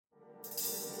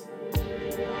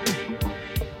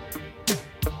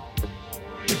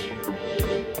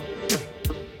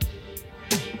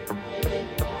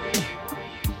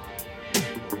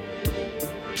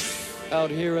Out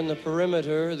here in the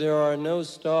perimeter, there are no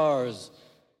stars.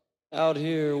 Out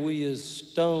here, we is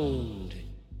stoned,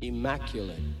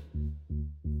 immaculate.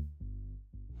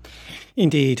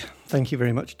 Indeed. Thank you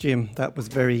very much, Jim. That was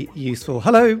very useful.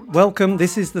 Hello, welcome.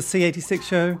 This is the C86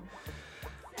 show.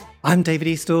 I'm David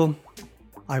Eastaugh.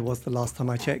 I was the last time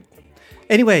I checked.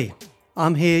 Anyway,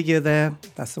 I'm here, you're there.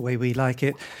 That's the way we like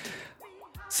it.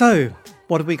 So,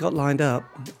 what have we got lined up?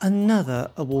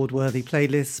 Another award-worthy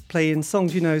playlist, playing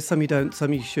songs you know, some you don't,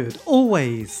 some you should.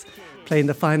 Always playing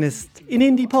the finest in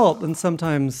indie pop and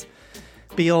sometimes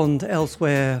beyond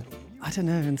elsewhere. I don't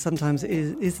know, and sometimes it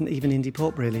isn't even indie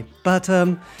pop really. But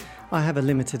I have a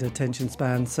limited attention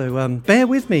span, so bear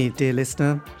with me, dear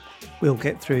listener. We'll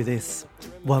get through this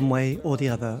one way or the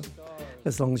other,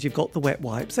 as long as you've got the wet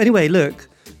wipes. Anyway, look,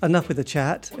 enough with the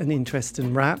chat and interest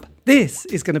in rap. This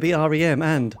is going to be R.E.M.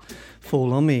 and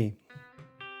Fall on Me.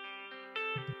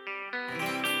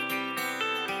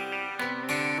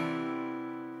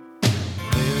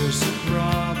 There's a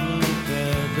problem,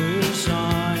 feathers,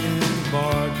 iron,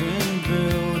 bargain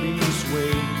buildings,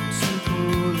 weights and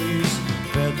pulleys,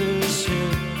 feathers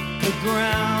hit the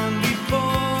ground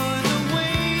before the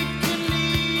weight can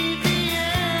leave the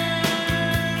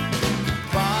air.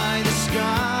 Buy the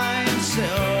sky and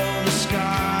sell the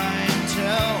sky and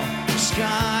tell the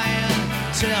sky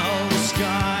and tell the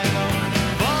sky.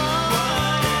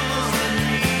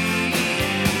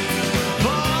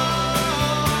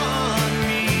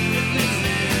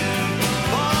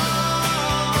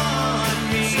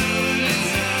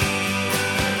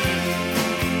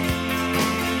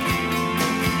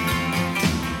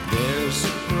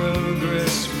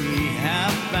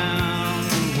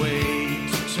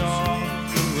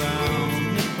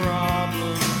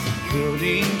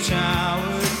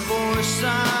 Tower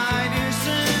Foresight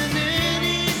isn't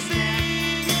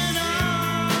anything at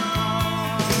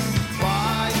all.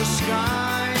 Buy the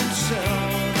sky and sell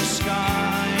the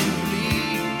sky and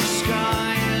bleed the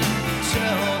sky and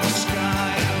tell the sky.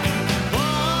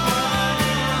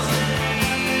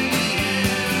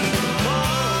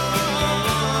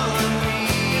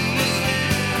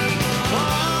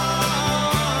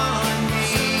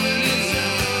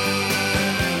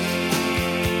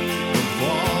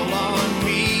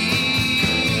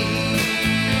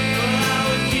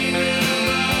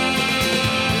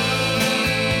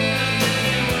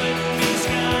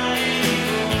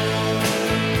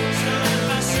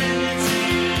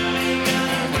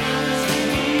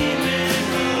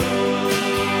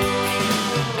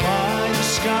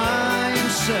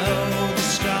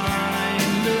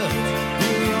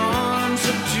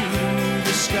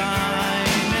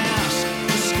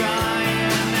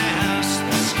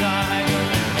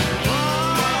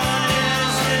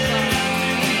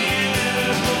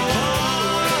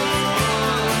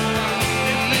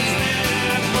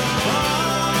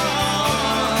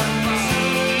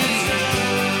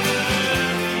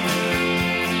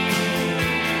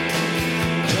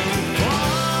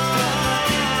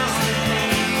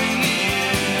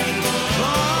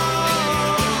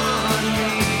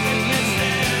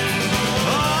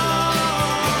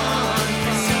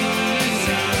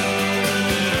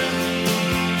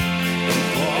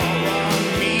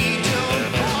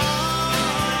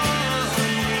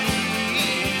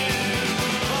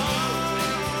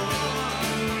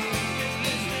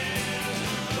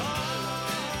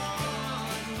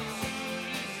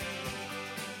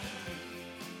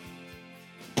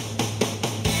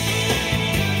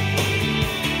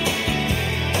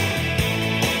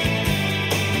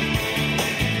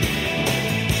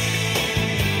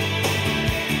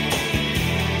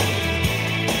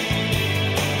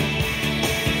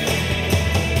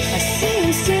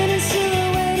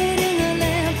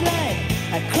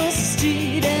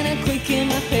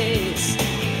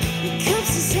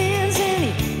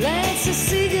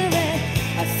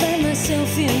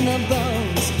 In the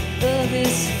bones of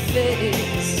his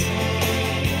face,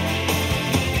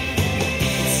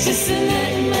 it's just a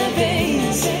night in my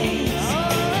veins,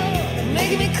 oh,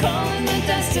 making me crawl in the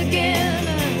dust again.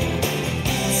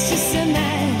 It's just a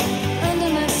night under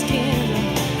my skin,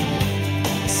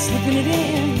 slipping it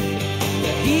in.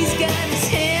 He's got his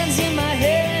hands in my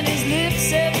hair and his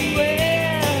lips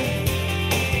everywhere.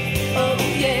 Oh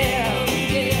yeah,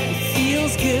 it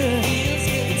feels good.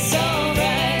 It's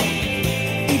alright.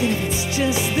 Even if it's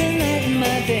just the light in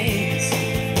my veins.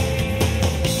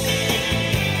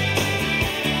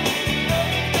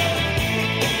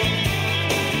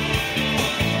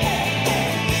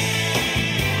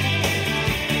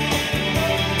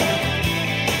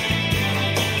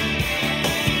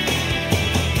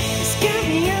 It's got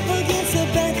me up against the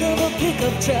back of a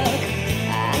pickup truck,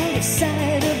 out of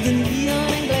sight of the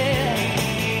neon and glare.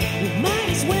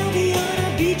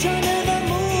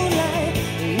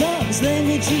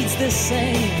 treats the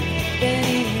same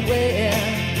anywhere.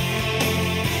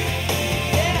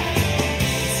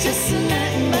 It's just a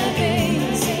night in my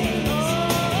veins.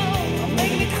 Oh,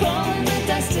 making me crawl in the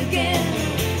dust again.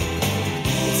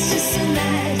 It's just a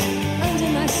night under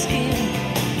my skin,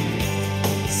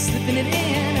 slipping it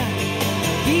in.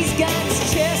 He's got his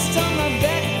chest on my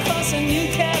back across a new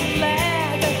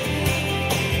Cadillac.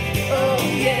 Oh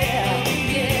yeah,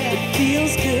 yeah, it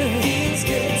feels good,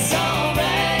 it's alright.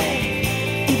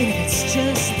 Even if it's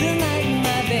just the night in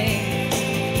my veins,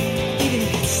 even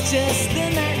if it's just the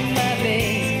night in my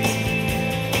veins.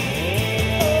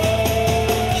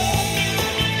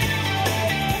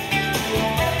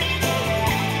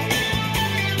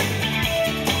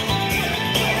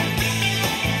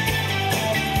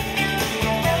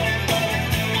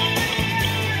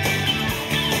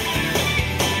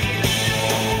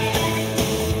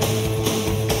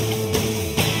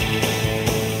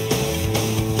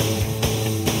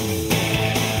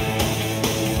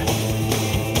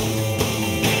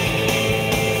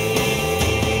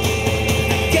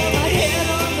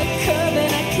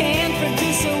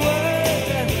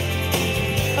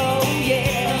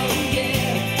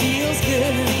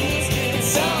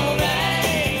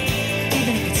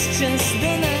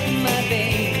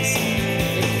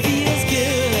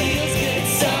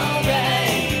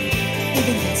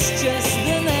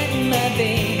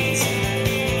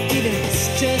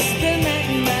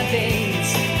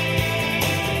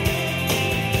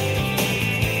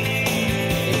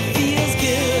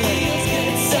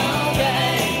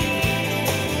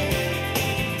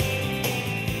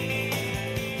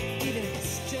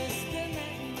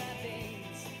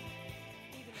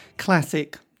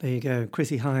 Classic. There you go.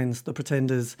 Chrissie Hynde, The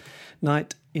Pretenders,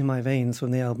 Night in My Veins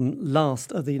from the album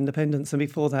Last of the Independents. And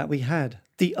before that we had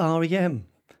the R.E.M.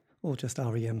 or just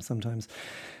R.E.M. sometimes.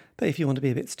 But if you want to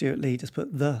be a bit Stuart Lee, just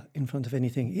put the in front of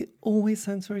anything. It always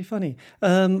sounds very funny.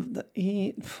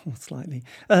 Slightly.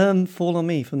 Fall on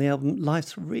Me from the album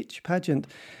Life's Rich Pageant,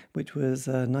 which was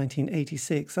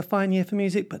 1986. A fine year for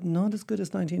music, but not as good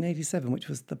as 1987, which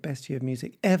was the best year of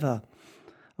music ever.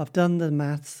 I've done the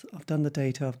maths, I've done the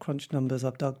data, I've crunched numbers,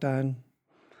 I've dug down,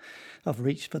 I've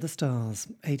reached for the stars.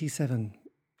 87.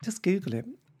 Just Google it.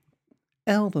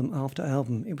 Album after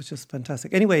album. It was just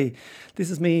fantastic. Anyway, this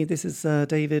is me. This is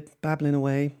David babbling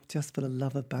away just for the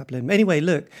love of babbling. Anyway,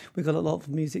 look, we've got a lot of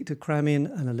music to cram in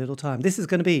and a little time. This is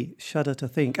going to be Shudder to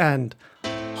Think and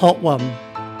Hot One.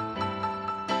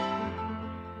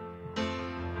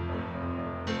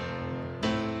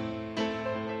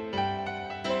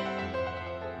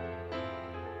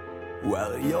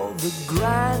 Well, you're the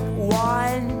grand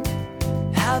wine,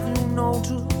 have you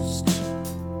noticed?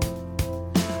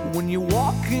 When you're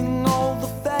walking, all the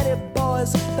fatty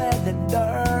boys are fat and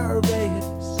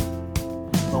nervous.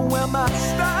 Well, my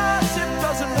starship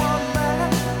doesn't want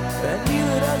that, and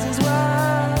neither does his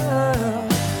wife.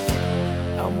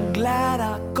 I'm glad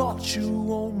I got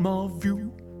you on my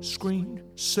view screen.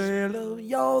 Sailor,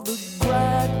 you're the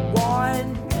grand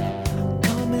wine,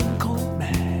 come and call me.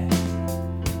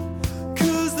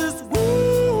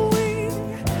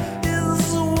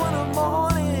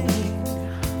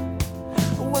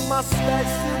 When my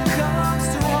spacesuit comes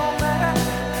to hold me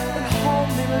and hold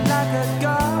me like a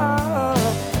girl,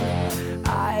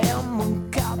 I am a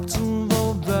captain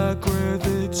of the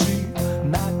gravity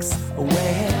max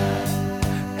aware.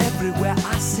 Everywhere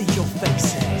I see your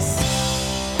faces.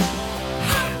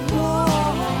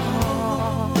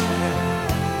 Whoa.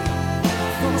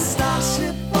 From a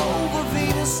starship over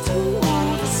Venus to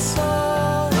the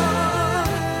sun,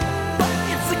 but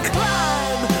it's a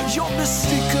climb, you're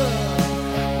mystical.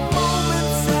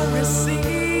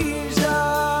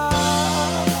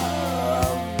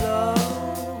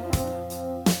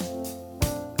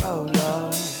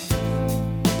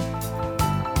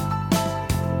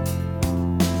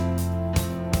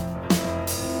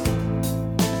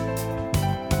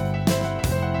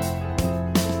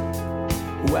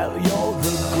 Well, you're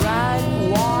the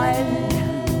grand wine,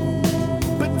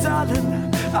 but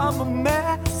darling, I'm a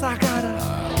mess. I got a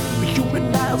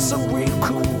human now, so we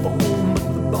cool, but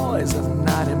the boys are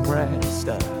not impressed.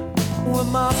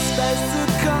 When my spacesuit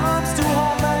comes to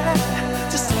hold me,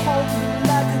 just hold me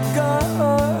like a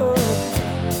girl.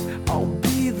 I'll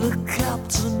be the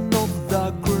captain of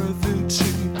the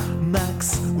gravity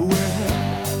max,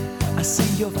 where I see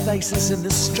your faces in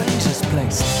the strangest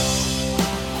places.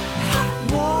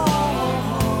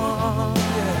 Whoa,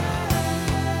 yeah.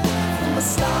 From a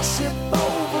starship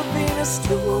over Venus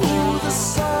to the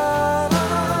sun,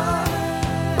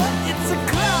 but it's a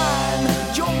climb,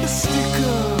 you're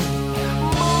mystical,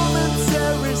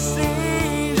 momentary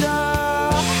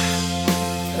seizure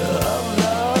of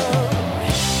love.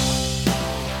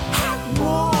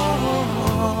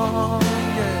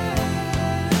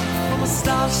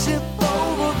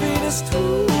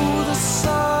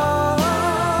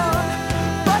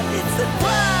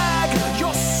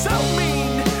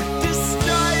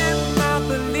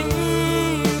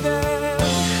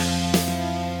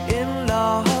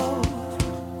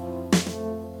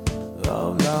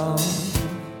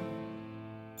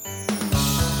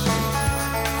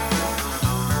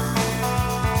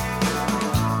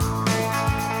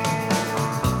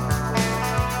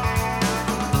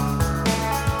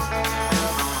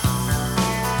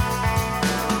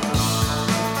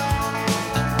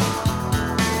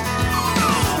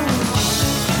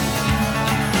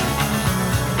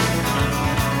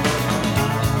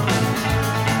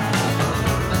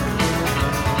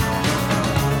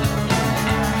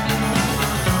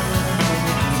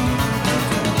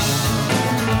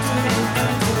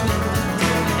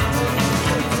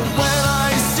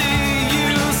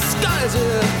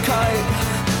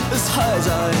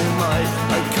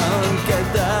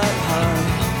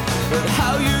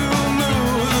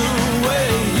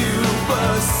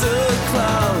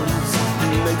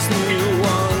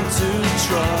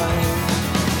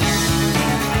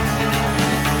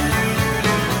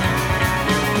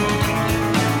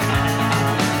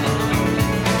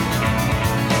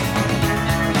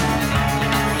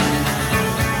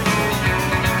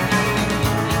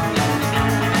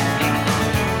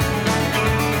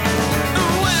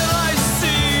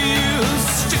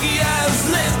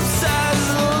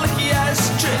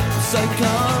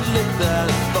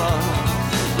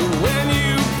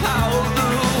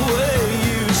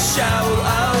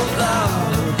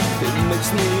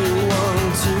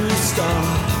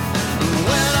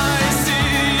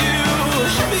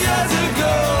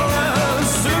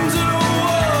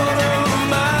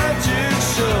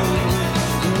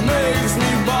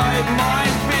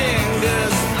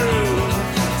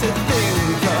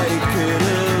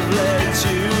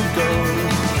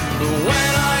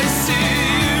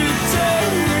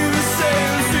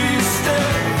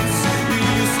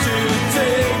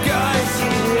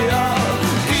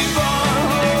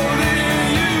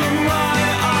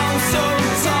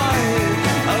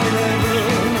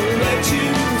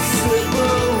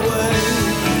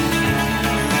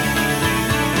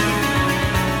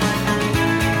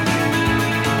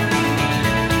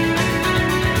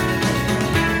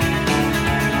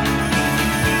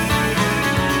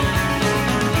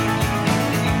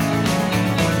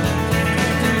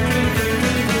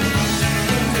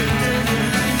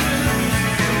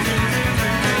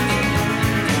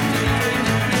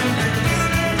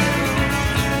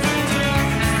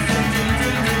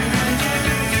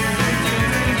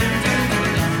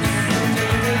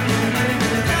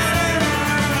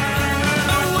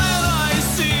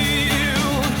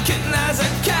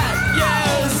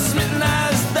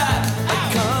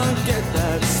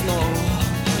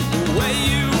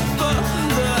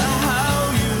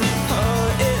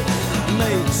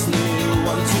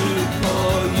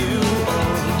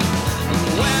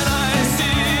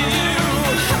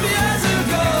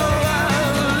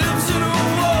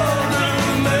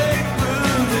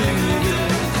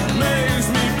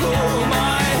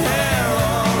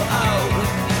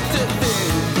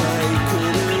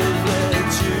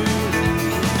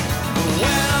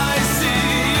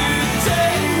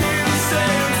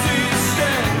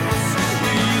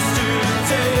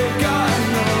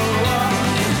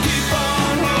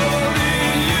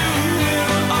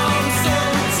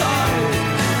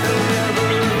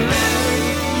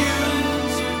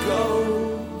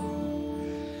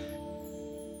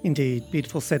 indeed.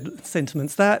 Beautiful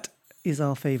sentiments. That is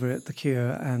our favourite, The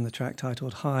Cure, and the track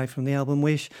titled High from the album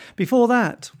Wish. Before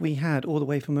that, we had, all the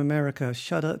way from America,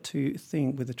 Shudder to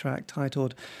Think with the track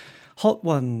titled Hot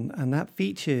One, and that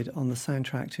featured on the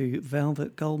soundtrack to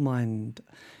Velvet Goldmine.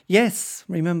 Yes,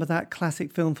 remember that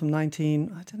classic film from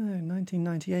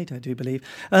 1998, I do believe.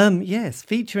 Yes,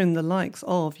 featuring the likes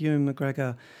of Ewan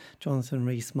McGregor, Jonathan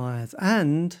Rhys-Meyers,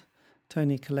 and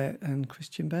Toni Collette and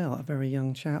Christian Bale, a very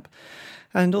young chap.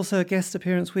 And also a guest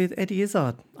appearance with Eddie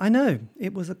Izzard. I know,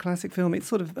 it was a classic film. It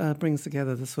sort of brings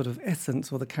together the sort of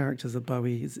essence or the characters of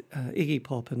Bowie's Iggy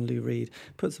Pop and Lou Reed,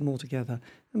 puts them all together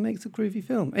and makes a groovy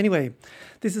film. Anyway,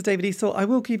 this is David Eastaugh. I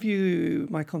will give you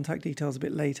my contact details a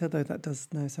bit later, though that does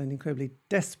now sound incredibly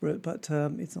desperate, but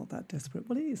it's not that desperate.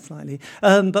 Well, it is slightly.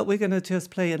 But we're going to just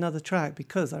play another track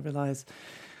because I realise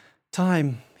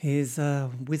time is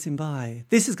whizzing by.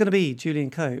 This is going to be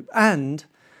Julian Cope, and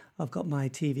I've got my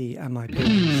TV and my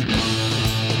pills.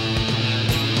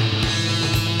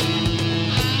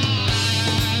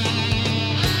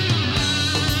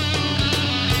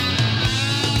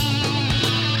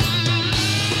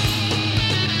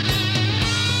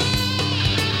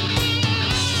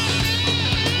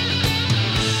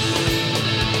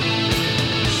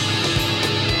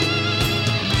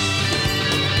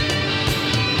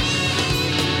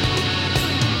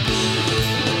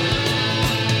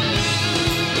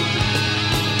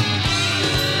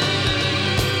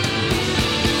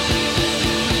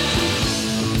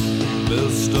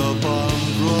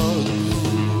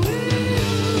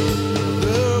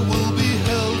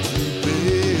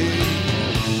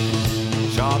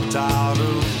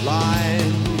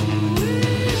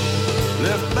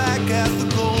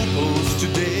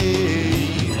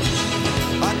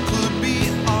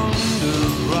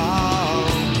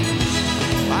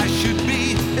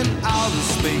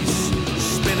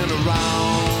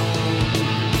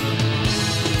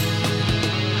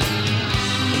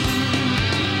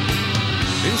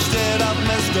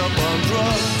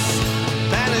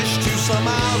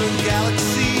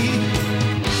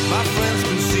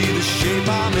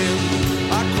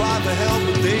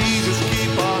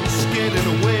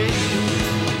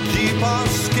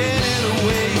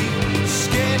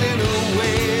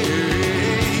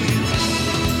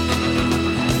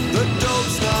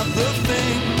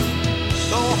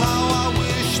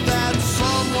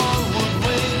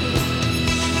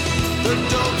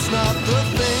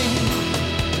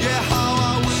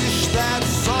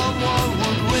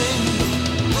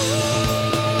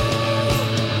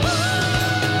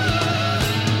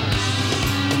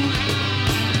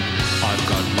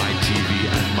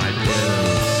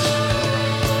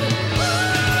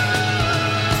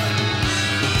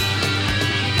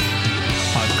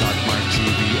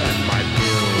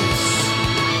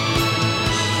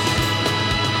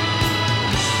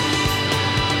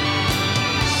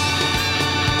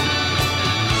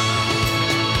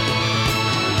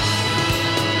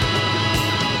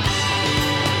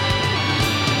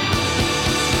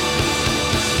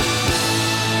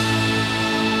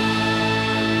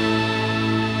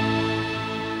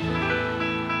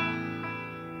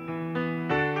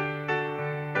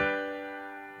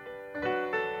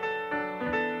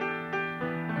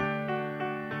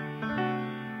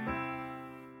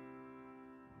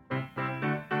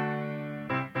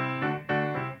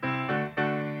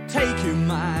 Take your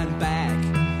mind back,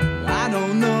 I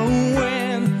don't know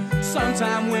when.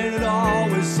 Sometime when it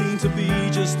always seemed to be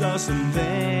just us and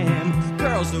them.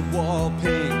 Girls that wore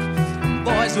pink,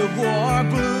 boys that wore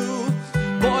blue.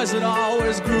 Boys that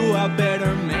always grew a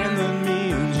better man than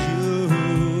me and you.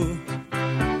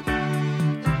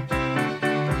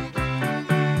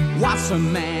 What's a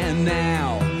man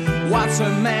now? What's a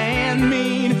man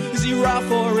mean? Is he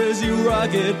rough or is he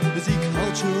rugged? Is he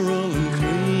cultural and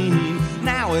clean?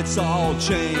 Now it's all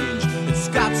changed, it's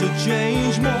got to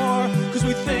change more. Cause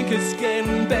we think it's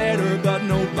getting better, but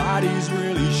nobody's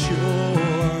really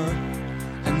sure.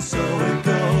 And so it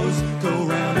goes, go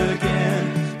round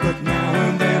again. But now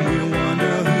and then we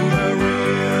wonder who the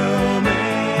real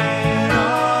men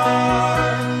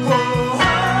are. Whoa,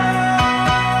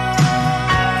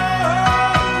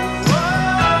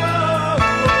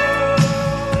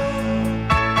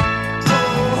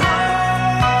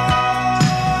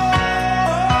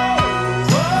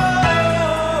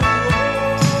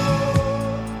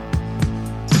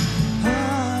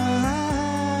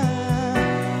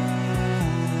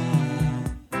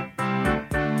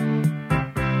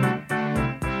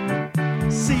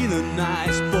 see the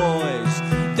nice boys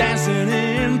dancing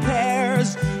in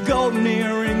pairs, golden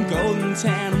earring, golden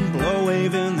tan, and blow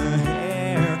wave in the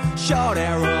hair. Short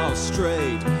hair all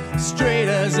straight, straight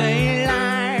as a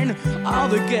line, All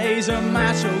the gays are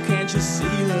macho, can't you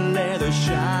see the leather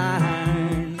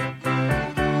shine?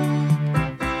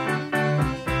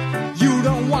 You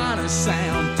don't wanna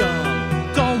sound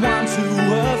dumb, don't want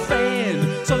to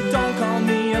offend, so don't call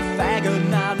me a faggot,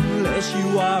 not unless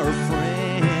you are a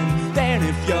friend. Then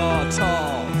if you're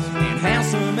tall and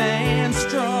handsome and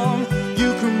strong,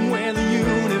 you can wear the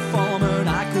uniform and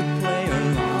I could play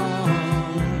along.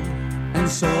 And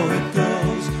so it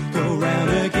goes, go round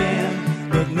again,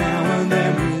 but now and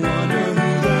then we wonder who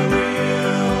the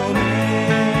real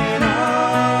men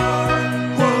are.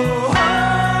 Whoa,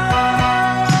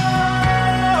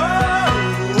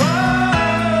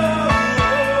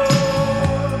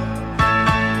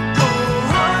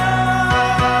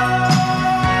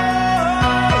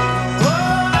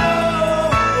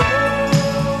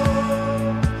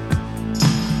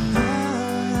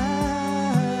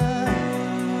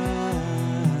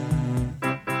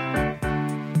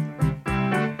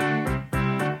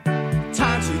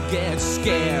 time to get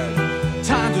scared,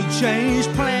 time to change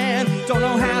plan. Don't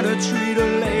know how to treat a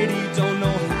lady, don't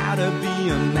know how to be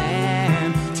a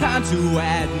man. Time to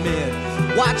admit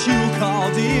what you call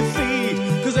defeat,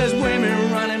 'cause there's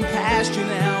women running past you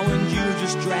now and you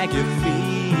just drag your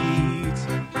feet.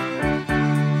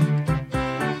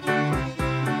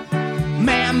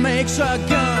 Man makes a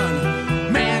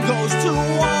gun, man goes to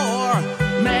war.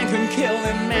 Man can kill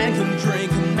and man can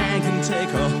drink and man can take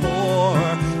a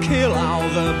whore. Kill all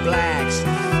the blacks,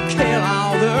 kill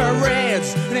all the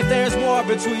reds, and if there's war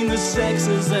between the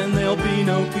sexes, then there'll be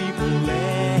no people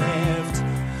left.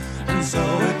 And so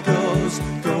it goes,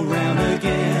 go round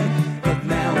again, but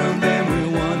now and then we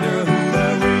wonder who the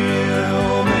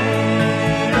real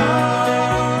men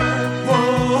are.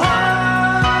 Whoa,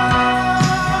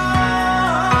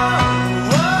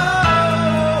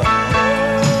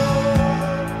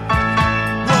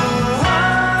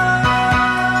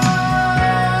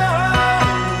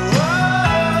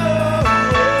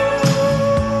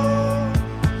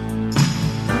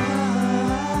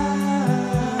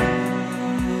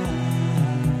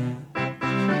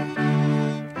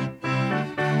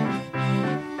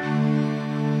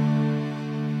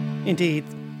 Indeed,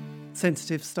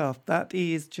 sensitive stuff. That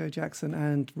is Joe Jackson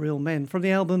and Real Men from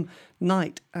the album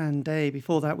Night and Day.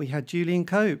 Before that, we had Julian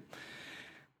Cope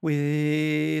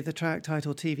with the track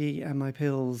titled TV and My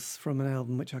Pills from an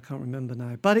album which I can't remember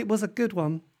now. But it was a good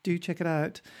one. Do check it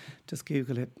out. Just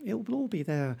Google it. It will all be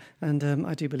there. And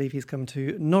I do believe he's coming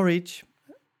to Norwich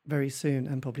very soon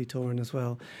and probably touring as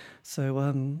well.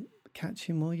 So catch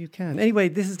him while you can. Anyway,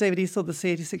 this is David Eastaugh, the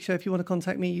C86 Show. If you want to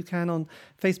contact me, you can on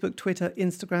Facebook, Twitter,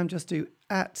 Instagram. Just do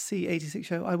 @C86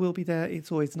 Show. I will be there.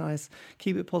 It's always nice.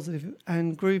 Keep it positive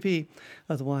and groovy.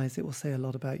 Otherwise, it will say a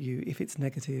lot about you if it's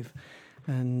negative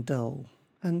and dull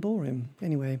and boring.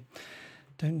 Anyway,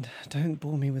 don't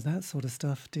bore me with that sort of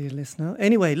stuff, dear listener.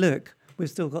 Anyway, look, we've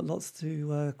still got lots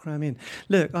to cram in.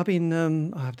 Look, I've been,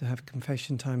 I have to have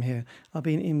confession time here. I've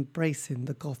been embracing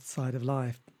the goth side of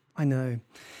life. I know.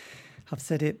 I've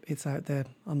said it, it's out there.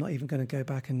 I'm not even going to go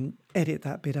back and edit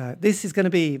that bit out. This is going to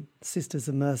be Sisters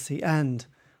of Mercy and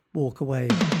Walk Away.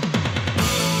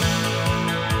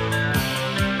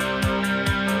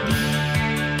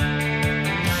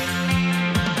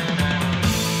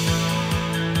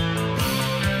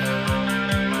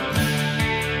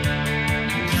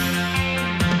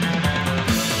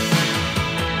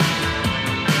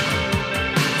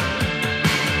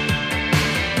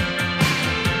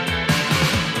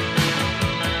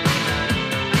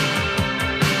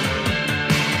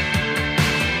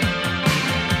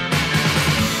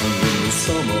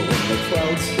 Summer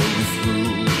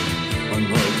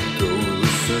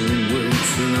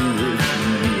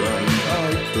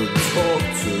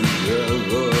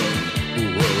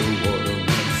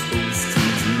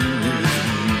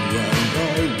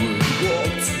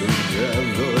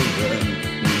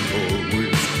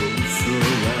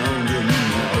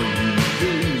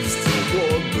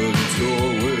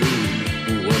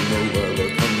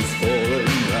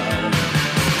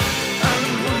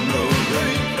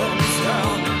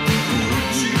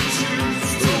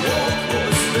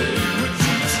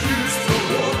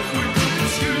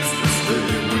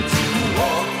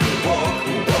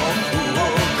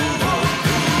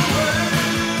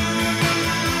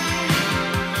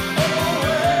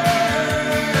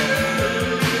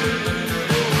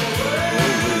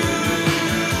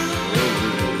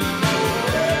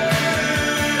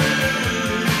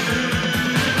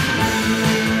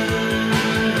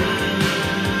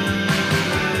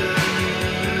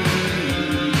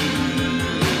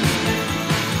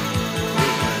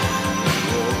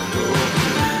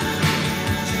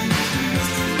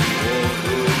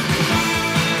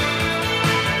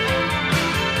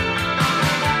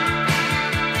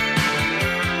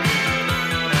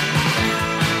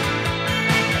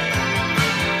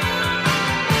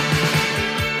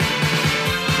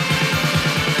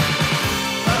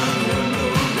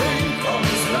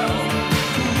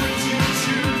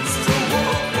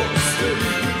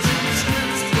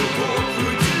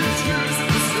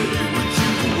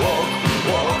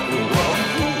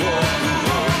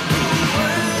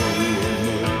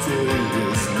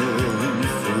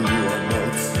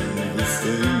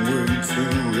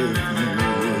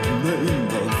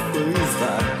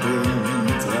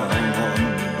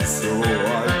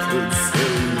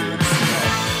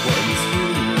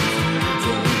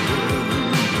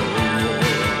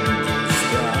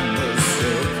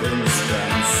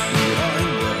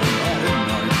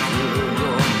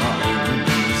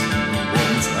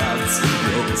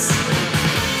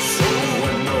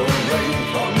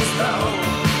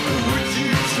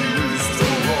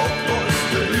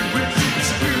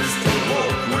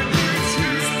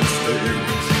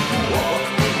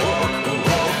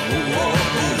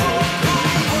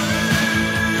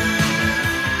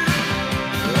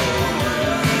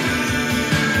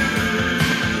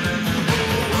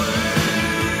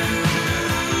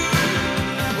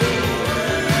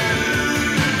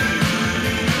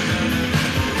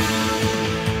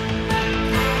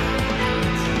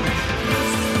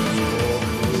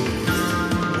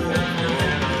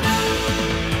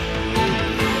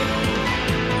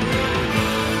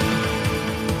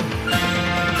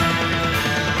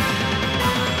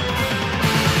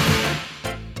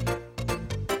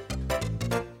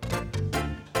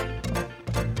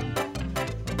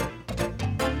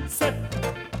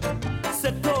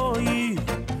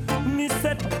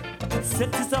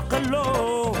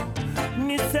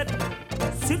set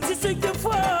surtout ce qu'il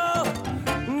faut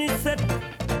ni set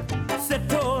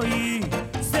setoo yi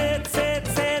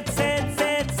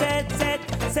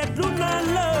set lu na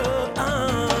la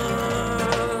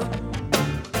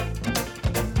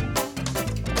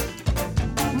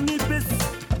ni bés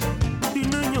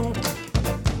dina ñëw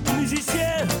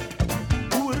musicien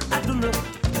wër àdduna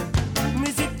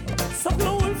musique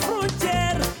soxlawul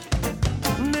frontière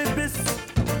ne bés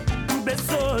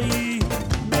bésoo yi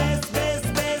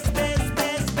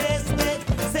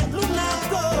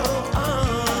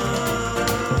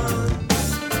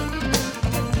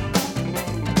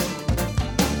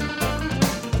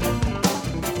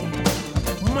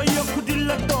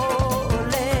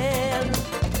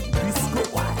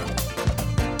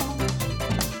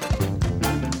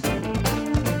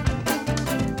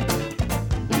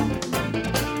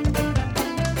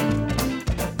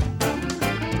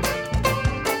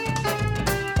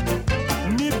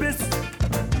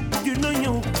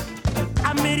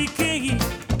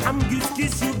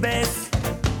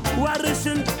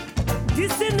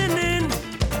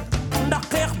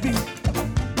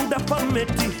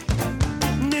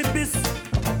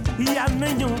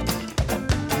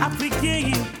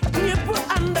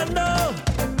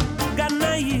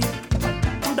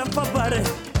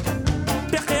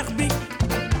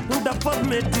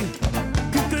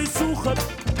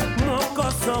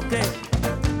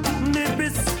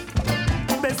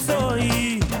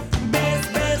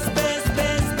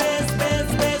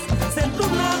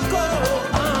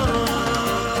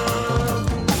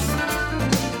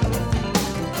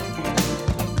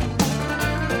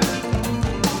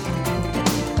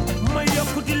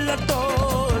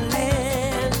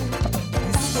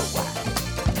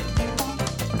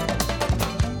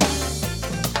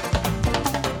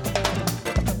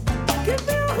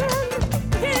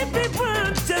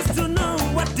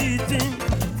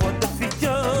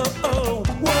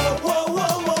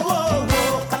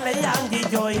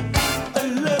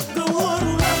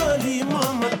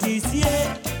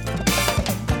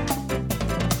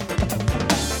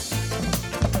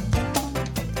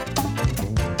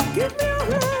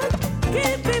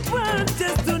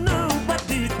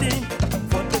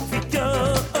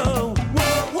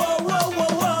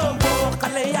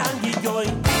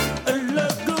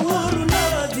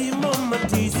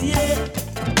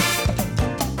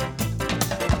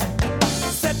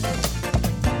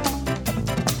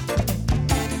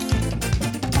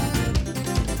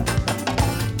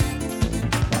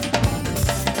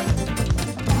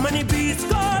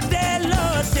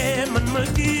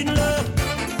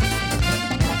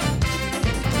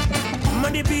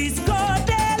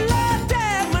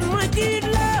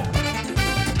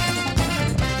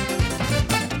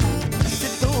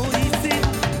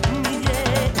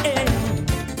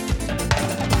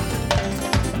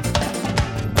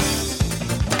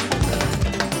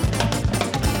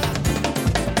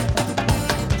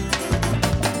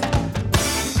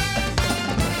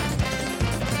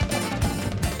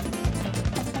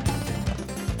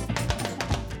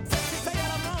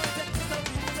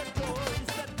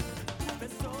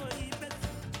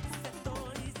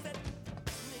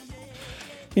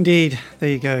Indeed, there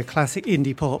you go, classic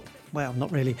indie pop. Well,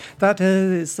 not really. That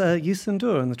is Youssou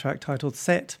N'Dour and the track titled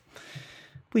Set.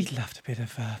 We loved a bit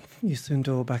of Youssou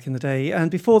N'Dour back in the day. And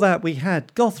before that, we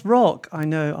had goth rock. I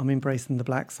know I'm embracing the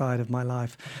black side of my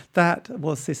life. That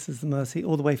was Sisters of Mercy,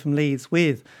 all the way from Leeds,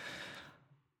 with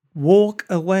Walk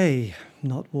Away.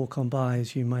 Not Walk On By,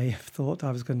 as you may have thought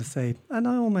I was going to say. And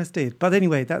I almost did. But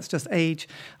anyway, that's just age.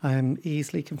 I am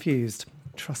easily confused.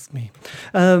 Trust me.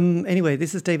 Anyway,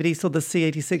 this is David Eastaugh, the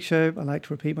C86 show. I like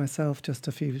to repeat myself just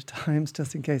a few times,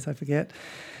 just in case I forget.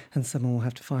 And someone will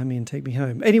have to find me and take me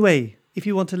home. Anyway, if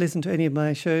you want to listen to any of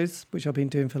my shows, which I've been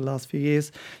doing for the last few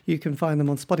years, you can find them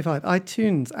on Spotify,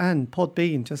 iTunes and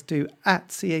Podbean. Just do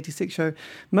 @C86 show.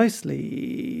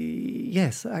 Mostly,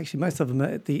 yes, actually most of them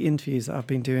are the interviews that I've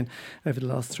been doing over the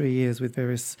last 3 years with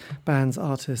various bands,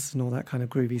 artists and all that kind of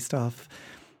groovy stuff.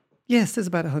 Yes, there's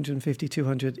about 150,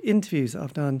 200 interviews that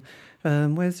I've done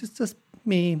where it's just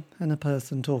me and a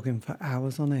person talking for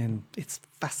hours on end. It's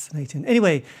fascinating.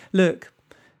 Anyway, look,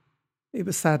 it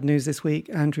was sad news this week.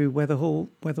 Andrew Weatherall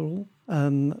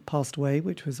passed away,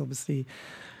 which was obviously,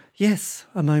 yes,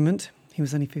 a moment. He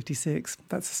was only 56.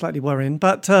 That's slightly worrying.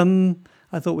 But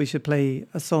I thought we should play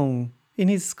a song in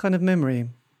his kind of memory.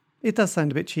 It does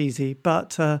sound a bit cheesy,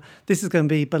 but this is going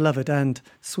to be Beloved and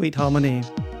Sweet Harmony.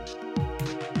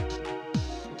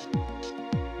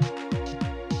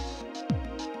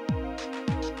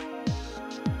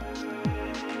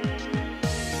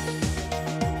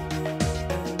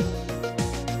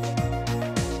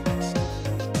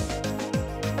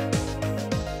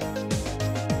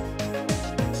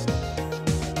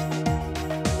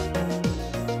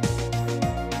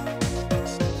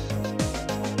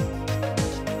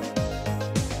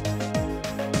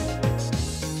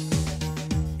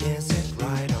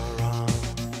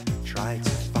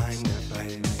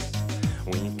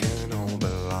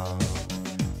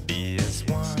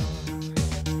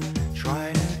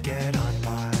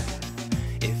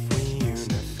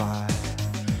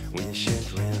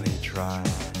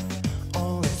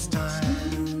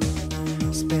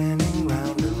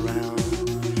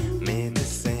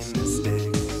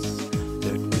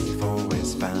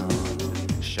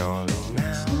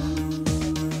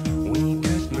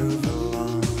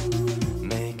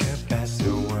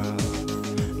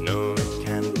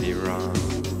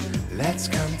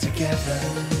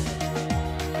 together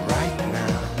right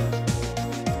now.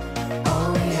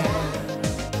 Oh yeah,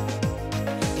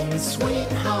 in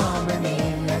sweet harmony,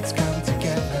 let's come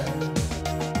together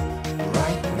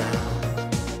right now.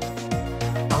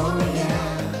 Oh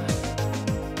yeah,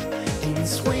 in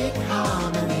sweet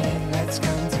harmony, let's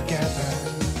come together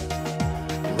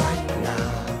right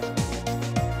now.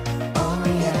 Oh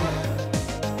yeah,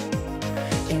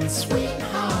 in sweet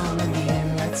harmony,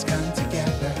 let's come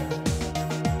together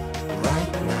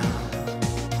right now.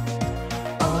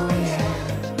 Oh yeah.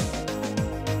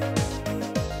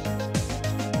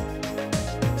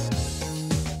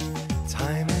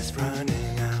 Time is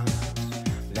running out,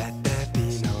 let there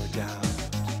be no doubt.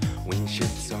 We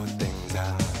should sort things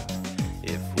out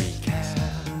if we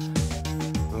care,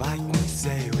 like we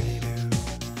say we do,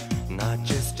 not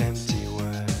just empty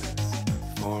words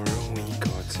for a week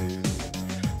or two.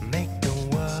 Make the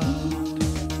world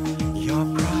your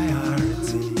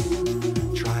priority.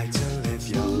 Try to live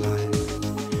your life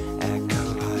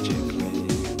ecologically.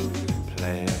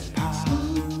 Play a part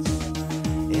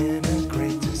in a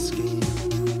greater scheme.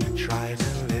 Try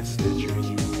to live the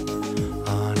dream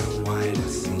on a wider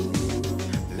scene.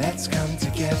 Let's come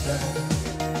together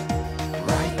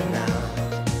right now.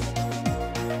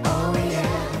 Oh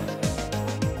yeah,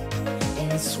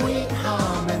 in sweet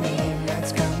harmony,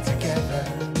 let's come together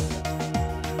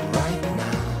right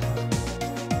now.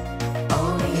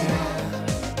 Oh yeah,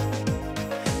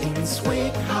 in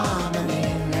sweet harmony,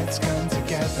 let's come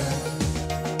together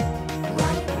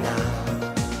right now.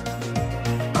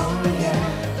 Oh yeah,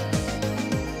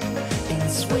 in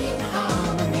sweet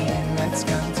harmony, let's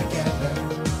come together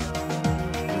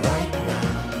right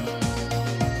now.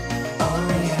 Oh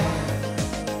yeah,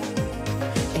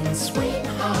 in sweet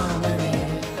harmony.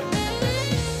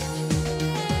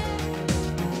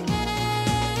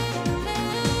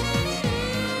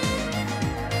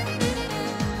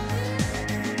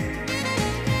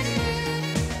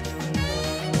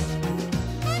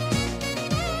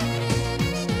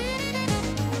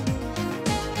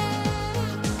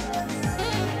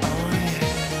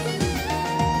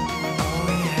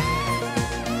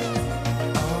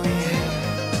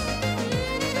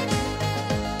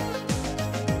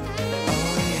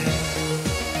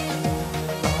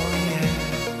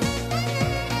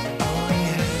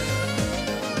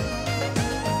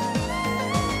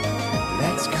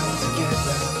 Let's come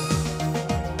together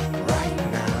right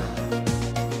now.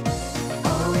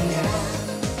 Oh yeah,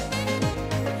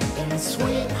 in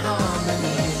sweet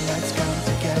harmony, let's come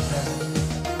together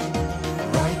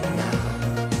right now.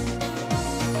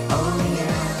 Oh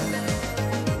yeah,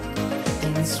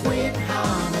 in sweet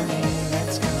harmony,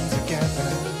 let's come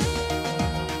together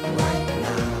right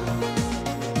now.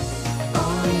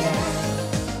 Oh yeah,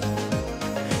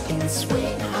 in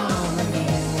sweet harmony,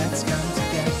 let's come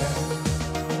together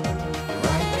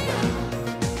right now.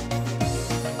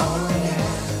 Oh yeah,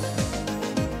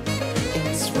 in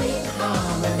sweet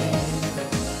harmony.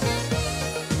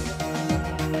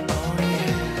 Oh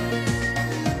yeah,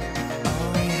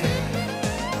 oh yeah,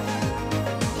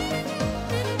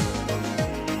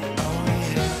 oh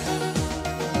yeah,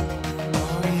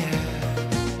 oh yeah, oh yeah.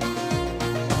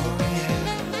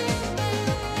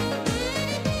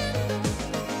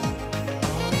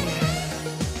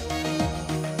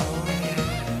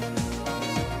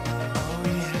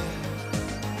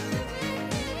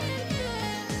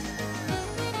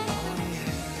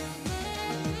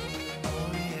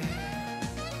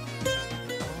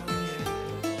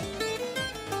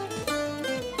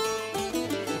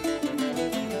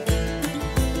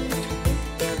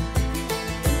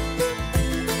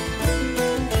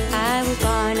 I was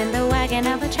born in the wagon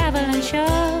of a traveling show.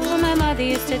 My mother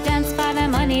used to dance by the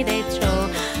money they'd throw.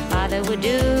 Father would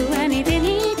do anything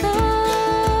he could.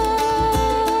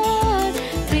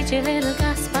 Preach a little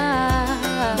gospel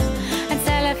and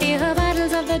sell a few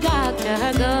bottles of the Dr.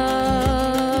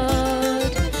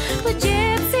 Good. With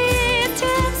gypsies,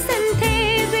 tramps, and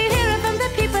thieves, we hear it from the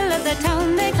people of the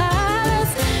town they call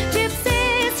us.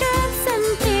 Gypsies, tramps, and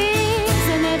thieves,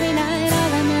 and every night all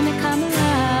the men come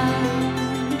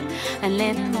around and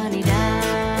lay their money down.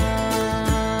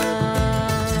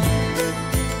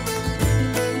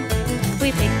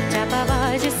 We picked up our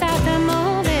boys just south of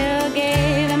Mobile,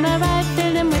 gave him a ride,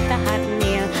 filled him with a hot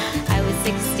meal. I was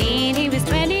 16, he was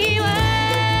 21.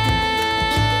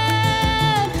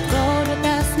 Rode with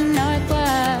us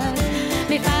northward.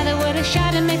 My father would have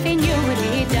shot him if he knew what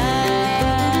he'd done.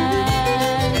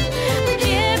 With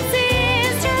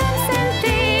gypsies, tramps, and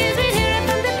thieves, we hear it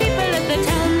from the people of the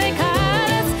town they call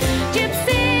us.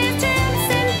 Gypsies, tramps,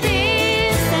 and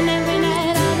thieves, and every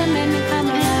night all the men come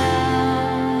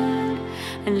around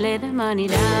and lay their money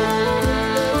down.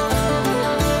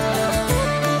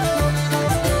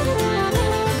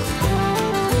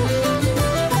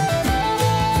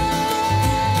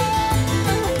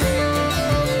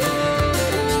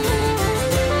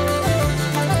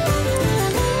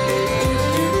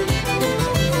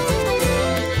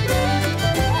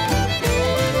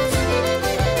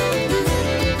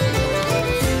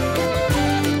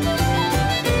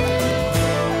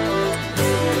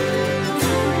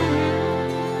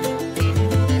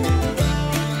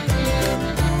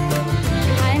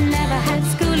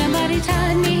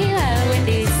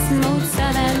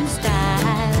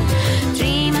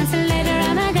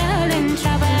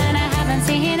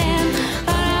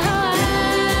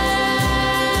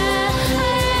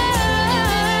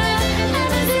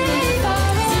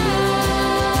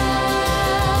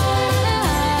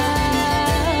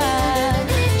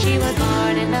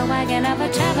 the wagon of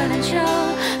a traveling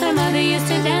show. Her mother used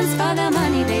to dance for the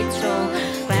money they'd throw.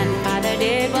 Grandfather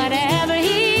did whatever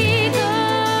he could.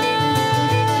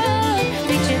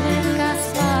 Preach a little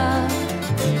gospel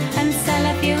and sell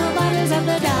a few bottles of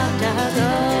the Dr.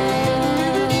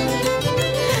 Good.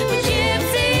 But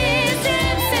gypsies,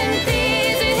 tramps, and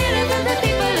thieves, we hear it from the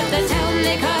people of the town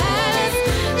they call us.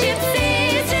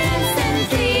 Gypsies, tramps, and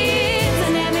thieves,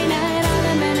 and every night all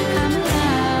the men come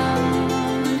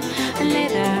around and lay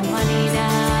their money down.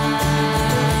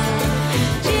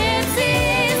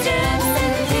 Gypsies, tramps,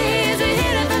 and thieves, we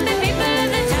hear it from the people of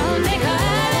the town they call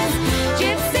us.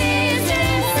 Gypsies,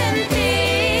 tramps, and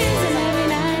thieves, and every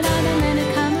night all the men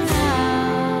come around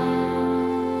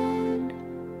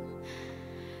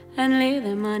and lay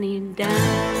their money down.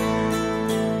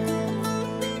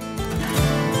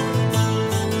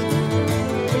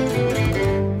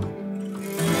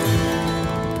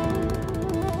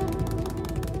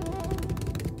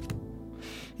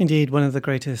 Indeed, one of the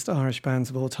greatest Irish bands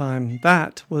of all time.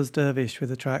 That was Dervish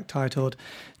with a track titled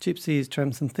Gypsies,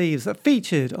 Tramps and Thieves that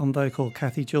featured on vocal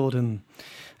Kathy Jordan.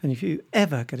 And if you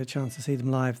ever get a chance to see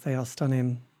them live, they are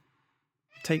stunning.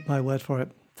 Take my word for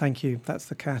it. Thank you. That's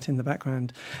the cat in the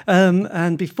background.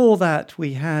 And before that,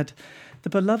 we had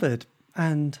The Beloved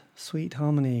and Sweet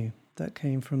Harmony that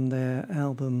came from their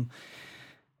album,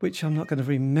 which I'm not going to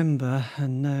remember.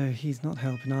 And no, he's not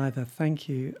helping either. Thank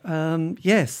you.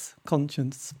 Yes,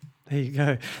 Conscience. There you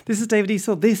go. This is David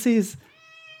Eastaugh. This is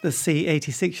the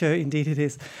C86 show. Indeed it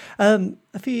is. A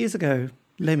few years ago,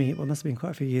 Lemmy, well, it must have been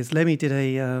quite a few years, Lemmy did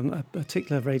a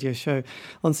particular radio show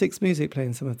on Six Music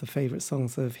playing some of the favourite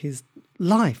songs of his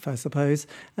life, I suppose.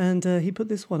 And he put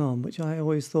this one on, which I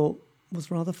always thought was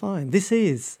rather fine. This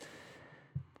is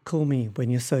Call Me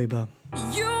When You're Sober.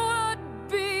 You would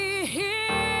be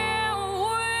here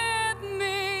with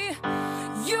me.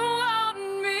 You want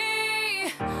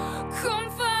me. Come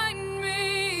find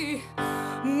me.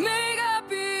 Make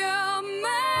up your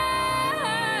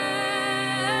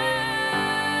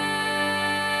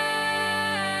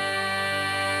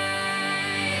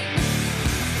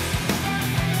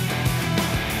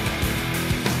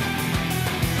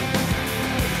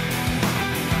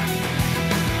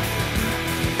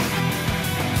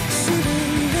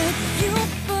shouldn't let you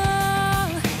fall,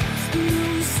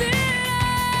 lose it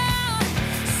all.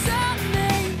 So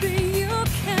maybe you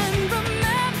can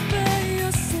remember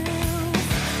yourself.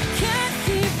 Can't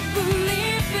keep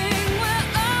believing we're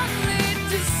only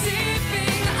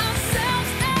deceiving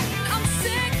ourselves, and I'm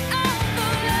sick of the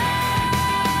lie.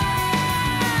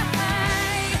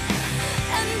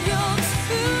 And you're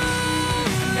too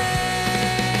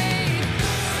late.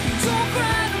 Don't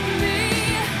cry to me.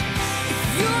 If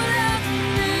you love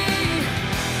me,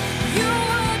 you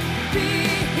would be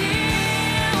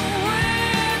here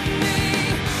with me.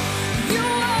 You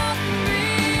want me,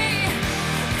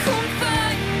 come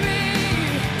find me.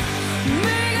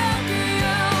 Make up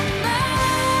your mind.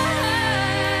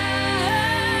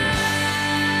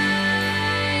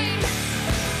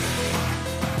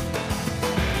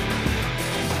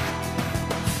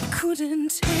 Couldn't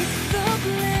take the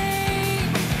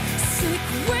blame. Sick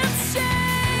with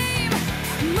shame.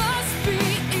 Must be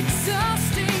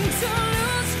exhausting to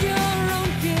lose your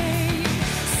own game.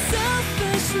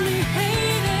 Selfishly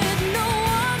hated. No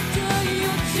wonder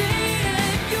you're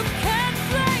jaded. You can't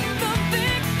blame the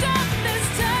victim this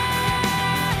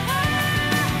time.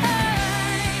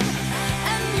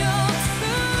 And you're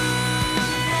too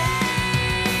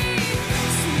late.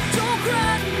 So don't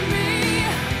cry to me.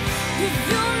 If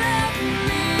you love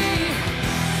me,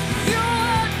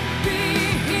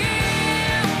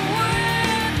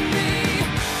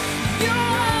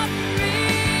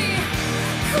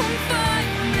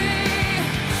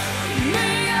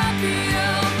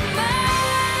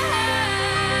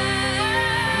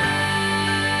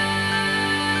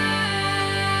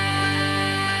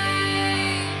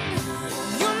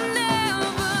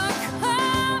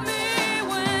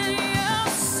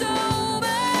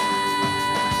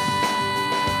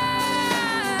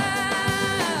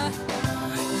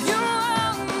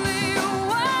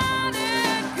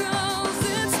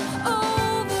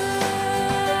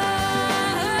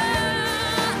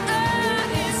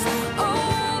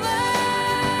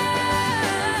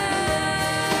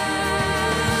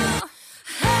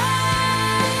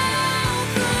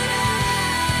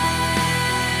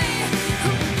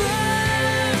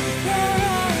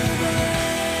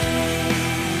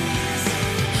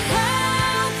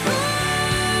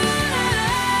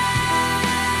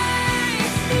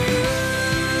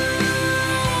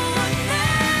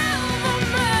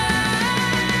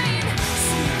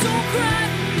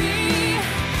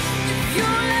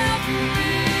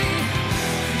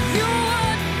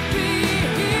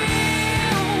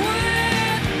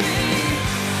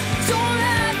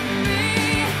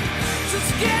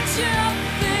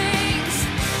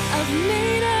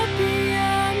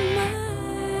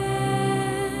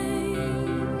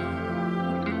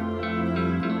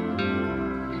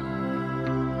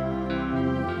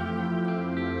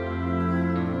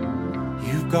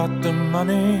 got the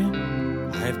money,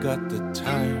 I've got the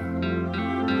time.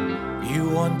 You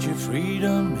want your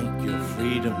freedom, make your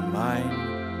freedom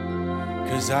mine.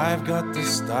 'Cause I've got the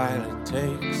style it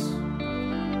takes,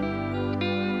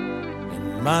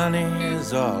 and money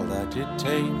is all that it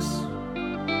takes.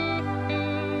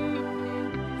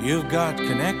 You've got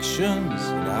connections,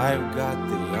 and I've got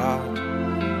the art.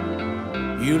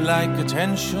 You like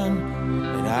attention,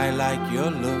 and I like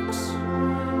your looks,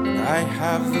 and I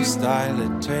have the style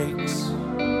it takes.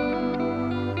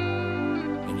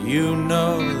 And you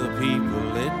know the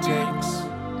people it takes.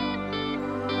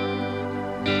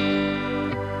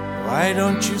 Why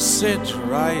don't you sit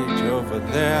right over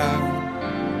there?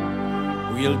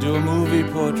 We'll do a movie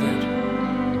portrait.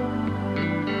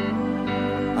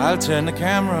 I'll turn the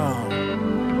camera on,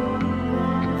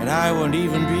 and I won't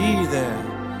even be there.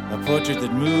 A portrait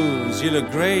that moves, you look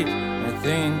great, I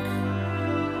think.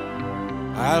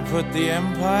 I'll put the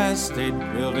Empire State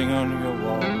Building on your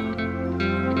wall,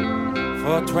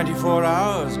 for 24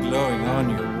 hours glowing on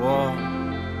your wall.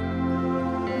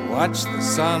 Watch the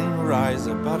sun rise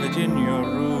above it in your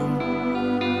room.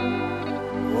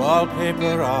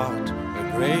 Wallpaper art, a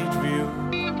great view.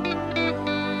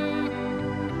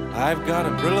 I've got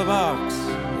a Brillo box,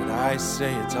 and I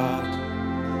say it's art.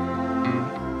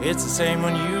 It's the same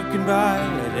one you can buy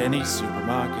at any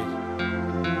supermarket.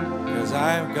 'Cause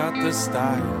I've got the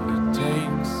style it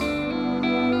takes,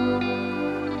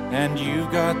 and you've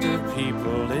got the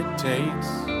people it takes.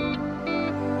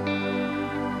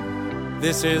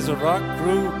 This is a rock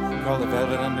group called the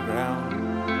Velvet Underground.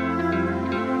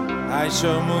 I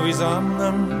show movies on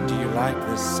them, do you like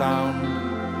the sound?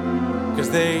 'Cause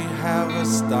they have a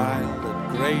style that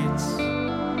grates,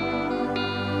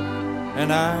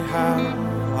 and I have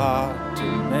art to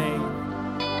make.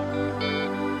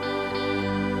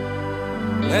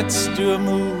 Let's do a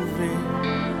movie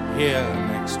here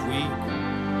next week.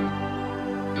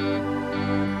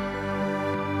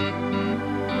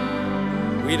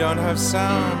 We don't have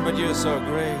sound, but you're so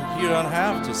great, you don't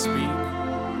have to speak.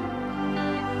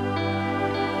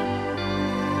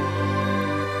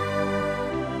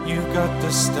 You've got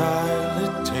the style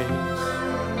it takes.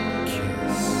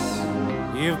 Kiss.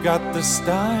 You've got the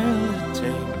style it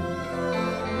takes.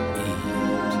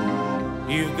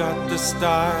 Eat. You've got the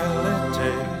style it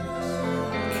takes.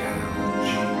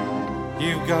 Couch.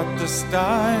 You've got the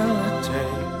style it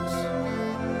takes.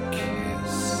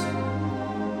 Kiss.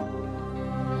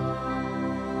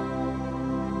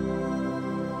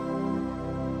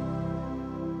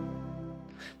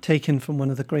 Taken from one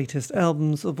of the greatest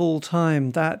albums of all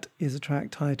time. That is a track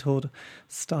titled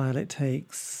Style It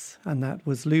Takes, and that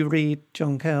was Lou Reed,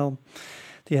 John Kell.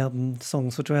 The album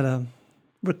Songs for Dweller,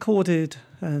 recorded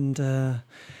and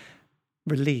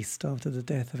released after the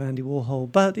death of Andy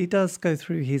Warhol, but it does go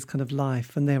through his kind of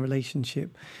life and their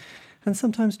relationship, and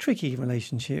sometimes tricky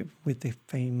relationship with the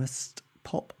famous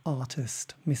pop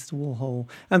artist Mr. Warhol.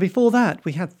 And before that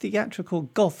we had theatrical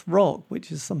goth rock,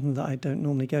 which is something that I don't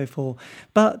normally go for,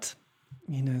 but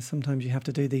you know, sometimes you have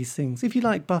to do these things. If you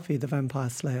like Buffy the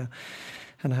Vampire Slayer,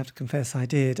 and I have to confess I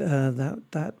did,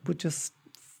 that would just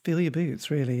fill your boots,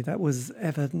 really. That was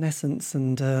Evanescence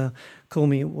and Call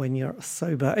Me When You're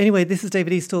Sober. Anyway, this is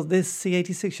David Eastaugh, this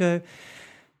C86 show.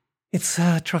 It's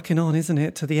trucking on, isn't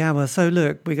it, to the hour. So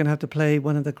look, we're going to have to play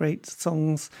one of the great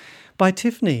songs by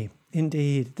Tiffany.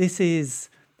 Indeed, this is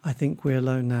I Think We're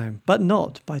Alone Now, but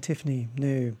not by Tiffany,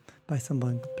 no, by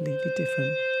someone completely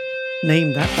different.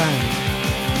 Name that band.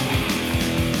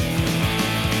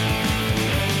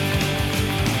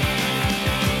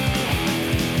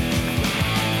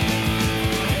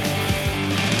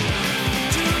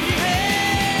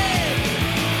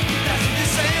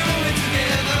 Say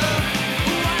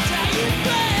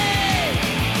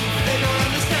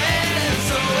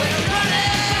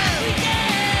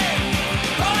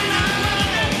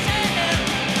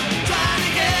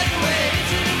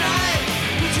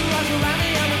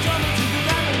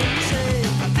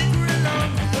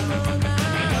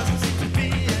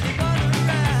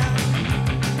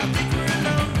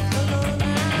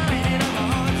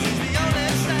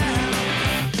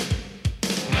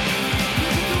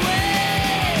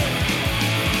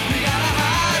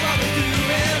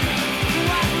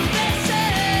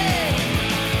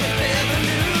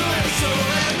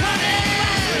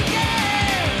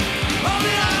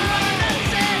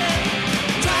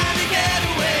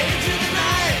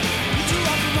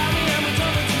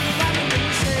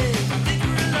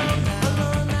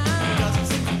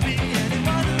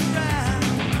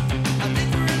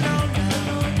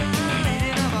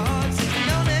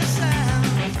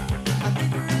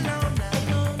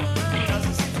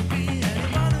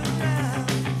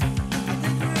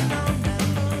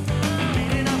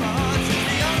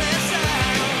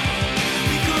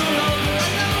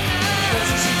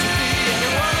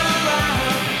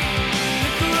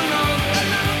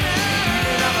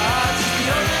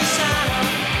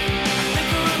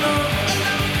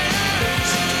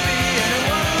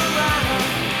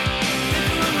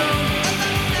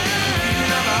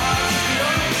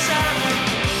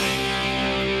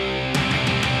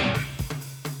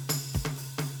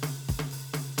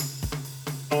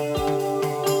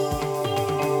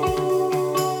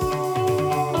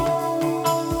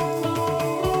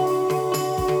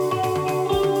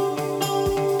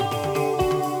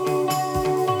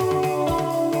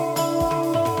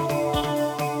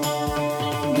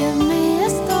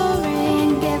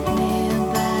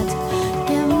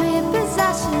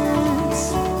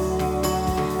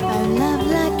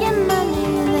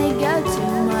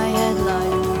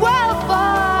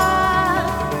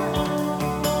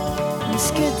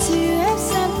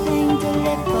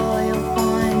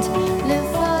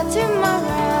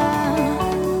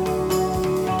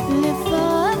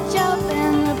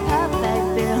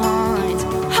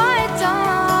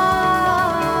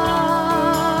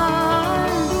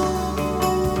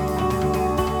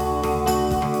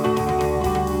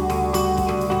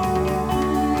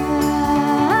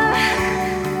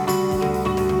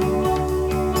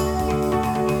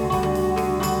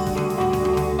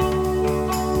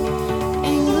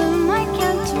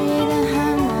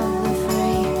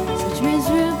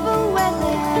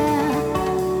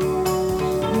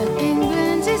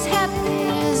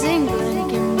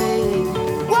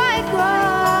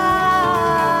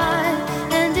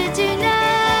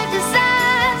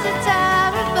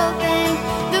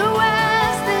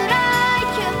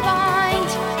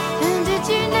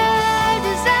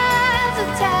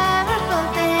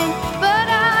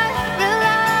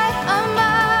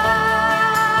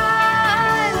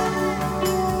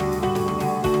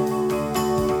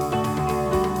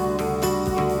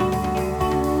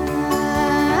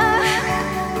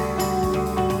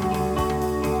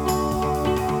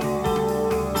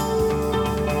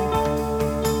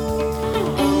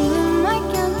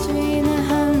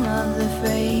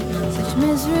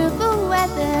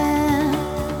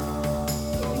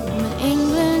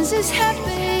just as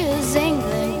happy as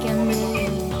England can be.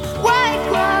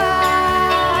 White wine.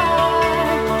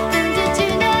 And did you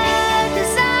know the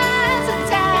sign's a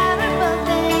terrible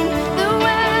thing? The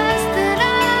worst that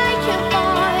I can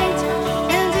find.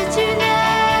 And did you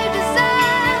know the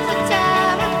sign's a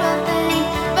terrible thing?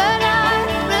 But I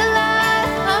rely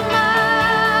on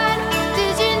mine.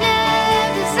 Did you know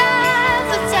the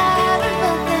sign's a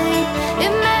terrible thing?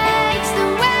 It makes the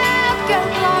world go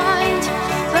blind.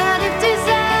 But if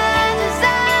design is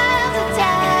a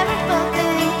terrible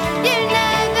thing, you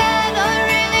know that I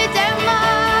really don't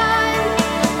mind.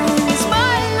 And it's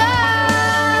my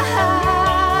life,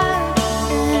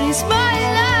 and it's my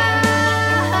life.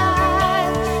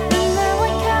 And now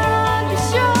I can't be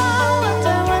sure I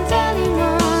don't want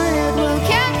anymore. It will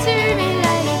come to me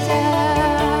later.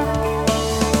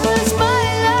 It's my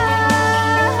life,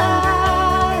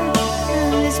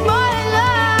 and it's my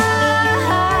life.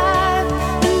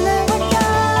 And now I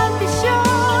can't be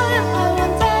sure if I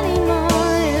want anymore.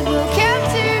 It will come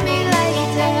to me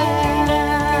later.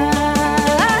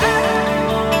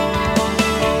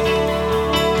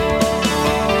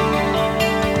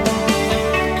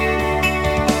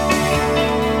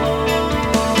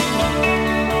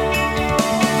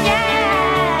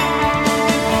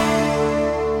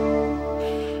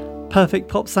 Perfect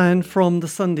pop sound from the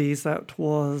Sundays. That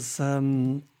was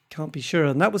Can't Be Sure.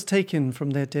 And that was taken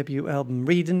from their debut album,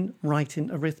 Reading, Writing,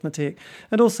 Arithmetic.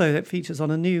 And also it features on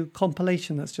a new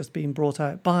compilation that's just been brought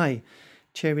out by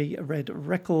Cherry Red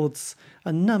Records.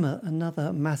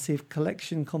 Another massive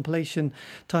collection compilation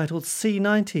titled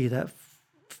C90 that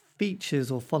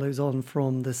features or follows on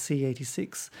from the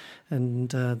C86. And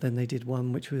then they did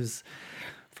one which was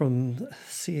from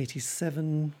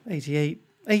C87, 88,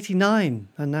 89,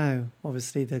 and now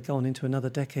obviously they've gone into another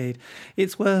decade.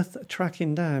 It's worth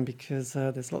tracking down because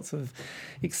there's lots of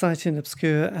exciting,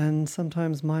 obscure and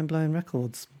sometimes mind-blowing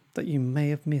records that you may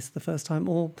have missed the first time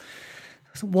or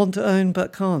want to own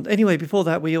but can't. Anyway, before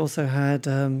that we also had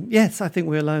Yes, I Think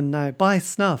We're Alone Now by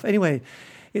Snuff. Anyway,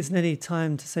 it's nearly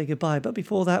time to say goodbye, but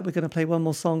before that we're going to play one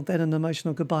more song, then an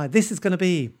emotional goodbye. This is going to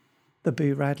be the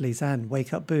Boo Radleys and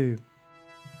Wake Up Boo.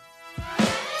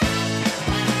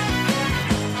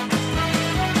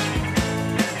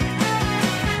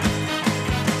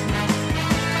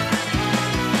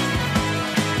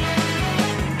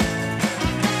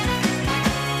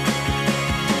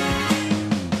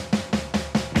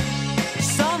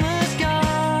 Summer's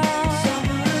gone,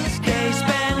 days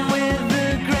spent with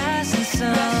the grass and sun.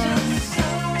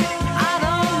 I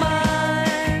don't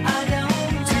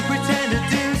mind to pretend to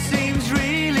do seems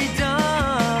really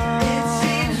dumb. It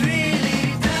seems really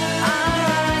dumb. I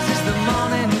rise as the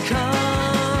morning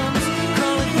comes,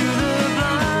 crawling through the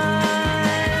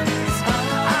blinds.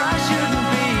 I shouldn't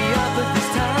be up at this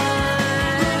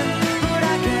time, but I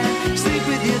can't sleep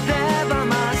with you there by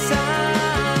my side.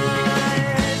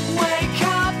 Wake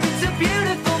up, it's a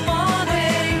beautiful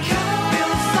morning. Feel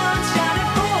the sun shining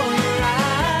for your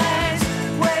eyes.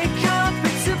 Wake up,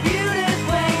 it's a beautiful.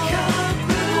 Wake up,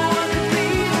 what could be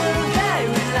the very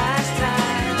last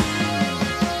time?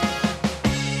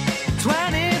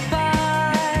 25.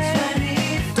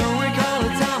 Don't recall a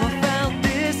time I felt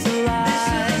this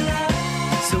alive.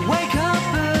 So wake up,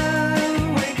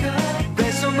 boo. Wake up.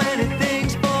 There's so many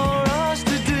things for us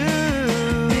to do.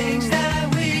 Things that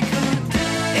we could do.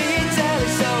 It's early,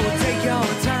 so take your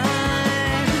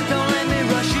time. Don't let me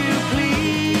rush you,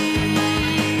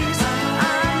 please. I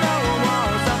know I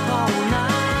was up all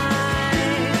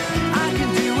night. I can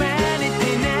do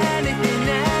anything, anything,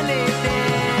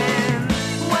 anything.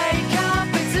 Wake up,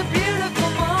 it's a beautiful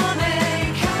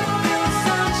morning. Feel the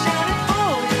sun shining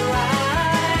for your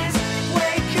eyes.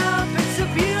 Wake up, it's a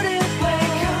beautiful.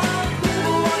 Wake up,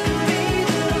 what could be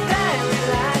the very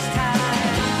last time?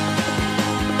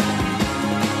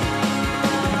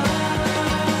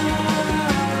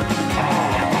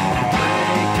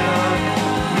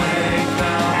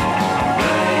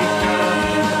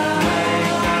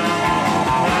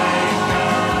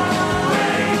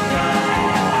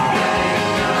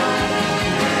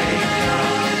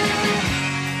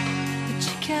 But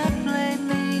you can't blame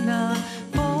me now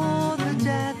for the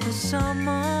death of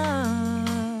someone.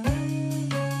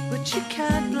 But you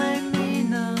can't blame me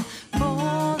now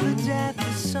for the death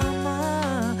of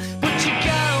someone. But you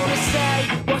gotta say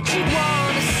what you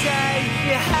wanna say.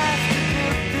 You have to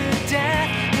put the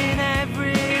death in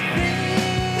everything.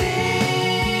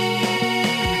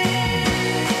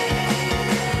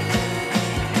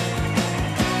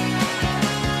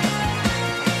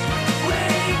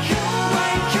 Wake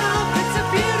up, it's a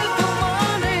beautiful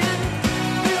morning.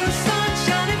 Feel the sun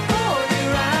shining for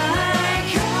your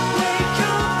eyes. Wake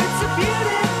up, it's a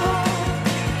beautiful.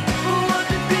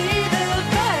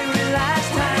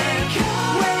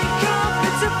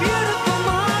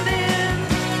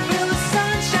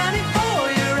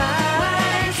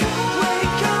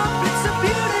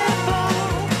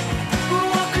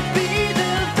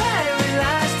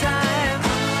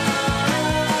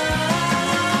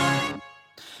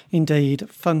 Indeed,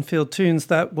 fun-filled tunes.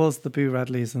 That was the Boo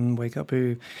Radleys and Wake Up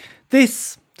Boo.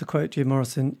 This, to quote Jim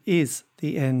Morrison, is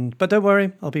the end. But don't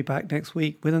worry, I'll be back next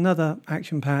week with another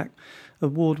action-packed,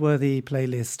 award-worthy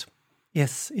playlist.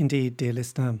 Yes, indeed, dear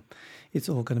listener. It's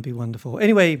all going to be wonderful.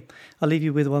 Anyway, I'll leave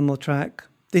you with one more track.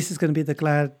 This is going to be the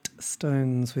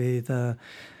Gladstones with, a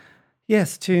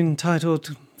tune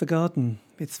titled The Garden.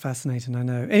 It's fascinating, I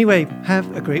know. Anyway,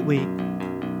 have a great week.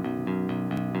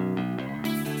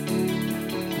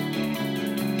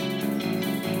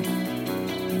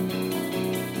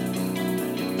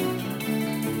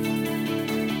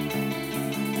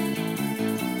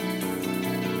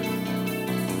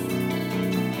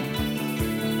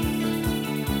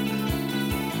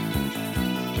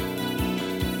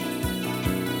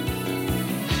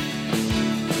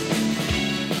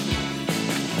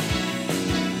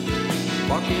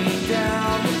 Walking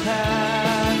down the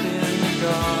path in the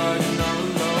garden all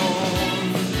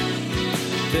alone.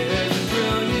 There's a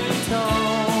brilliant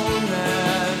tone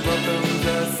that welcomes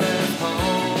us at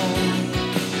home.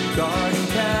 Garden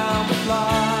town with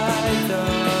lights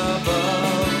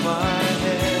above my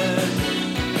head,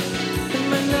 and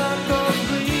my knuckles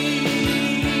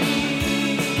bleed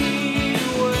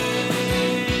away.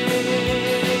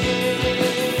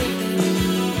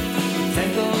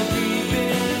 Tangled deep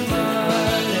in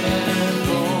mud and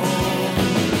bone,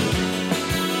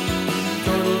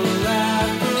 total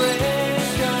aberration.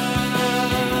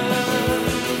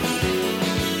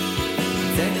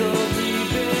 Tangled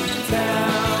deep in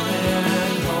town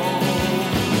and home,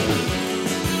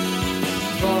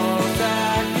 false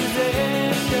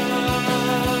accusation.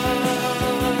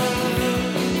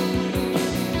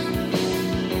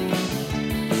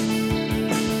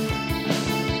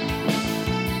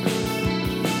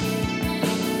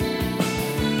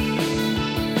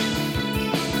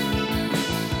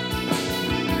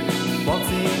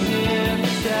 Waltzing in the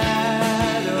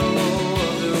shadow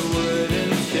of the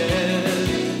wooden shed,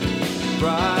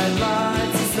 bright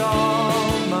lights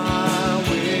assault my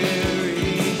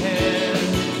weary head.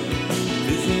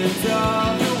 Visions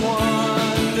of the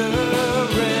wonder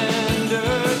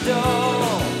render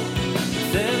dull,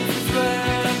 senses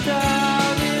left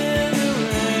out in the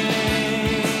rain.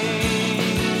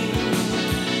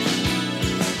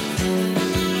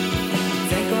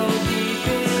 Tangled deep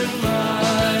in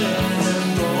mud and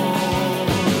bone,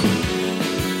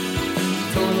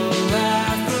 total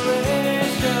aberration.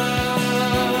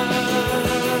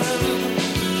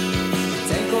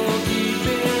 Tangled deep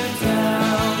in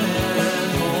town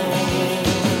and home,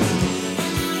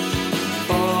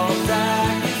 false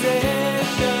accusation.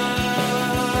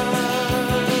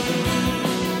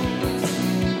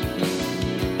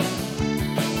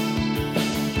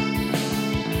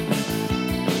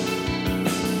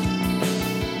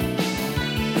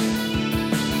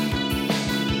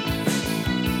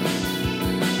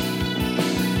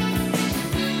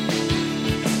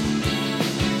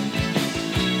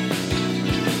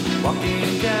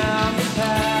 Walking down